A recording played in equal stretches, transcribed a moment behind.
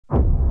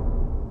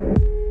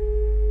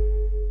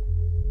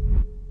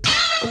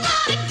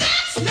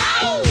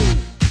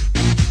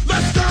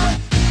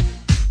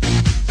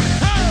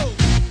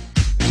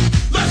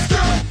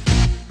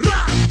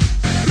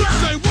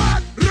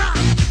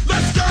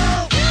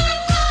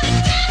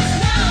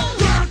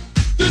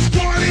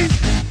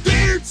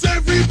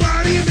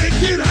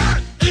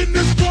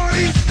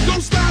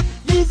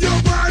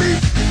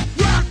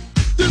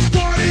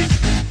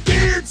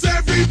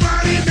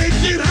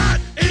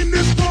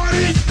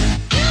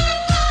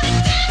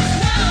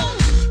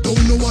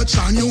what's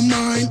on your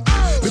mind.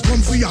 Me come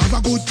for you have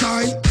a good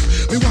time.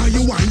 Me want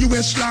you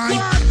waistline.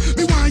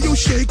 Me want you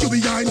shake your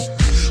behind.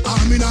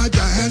 I'm in a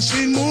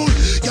dancing mood,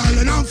 girl,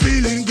 and I'm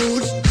feeling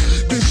good.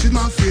 This is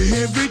my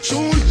favorite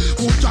tune.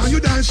 Put on your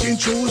dancing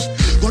shoes.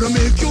 Gonna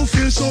make you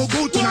feel so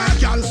good tonight,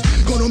 girl.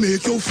 Gonna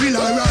make you feel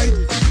alright.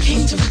 I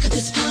came to rock at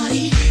this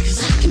party,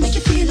 cause I can make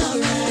you feel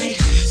alright.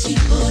 Sweet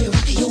boy,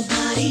 rock your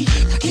body,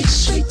 rock it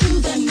straight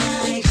through the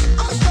night.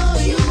 Oh,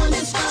 you want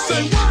this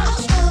party?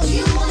 Oh,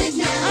 you want it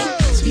now?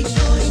 Sweet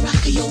boy,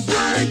 rock your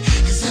body,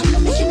 cause I'm gonna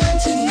make you mine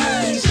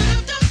tonight.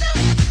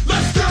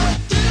 Let's go!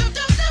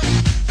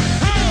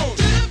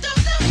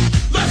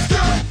 Let's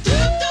go!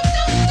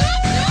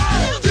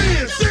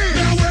 Dance!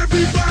 Now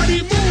everybody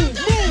move!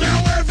 Now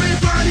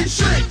everybody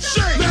shake!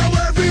 Now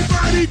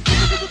everybody...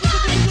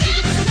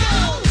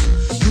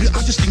 You the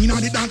hottest thing in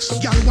the dance,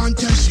 girl, want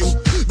test you.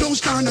 Don't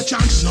stand a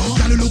chance, no.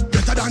 Girl, you look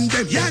better than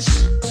them,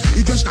 yes.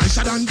 You just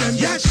nicer than them,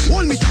 yes.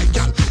 Hold me tight,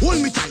 girl,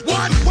 hold me tight.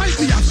 What? Wipe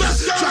me off,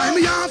 Let's go. try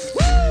me off.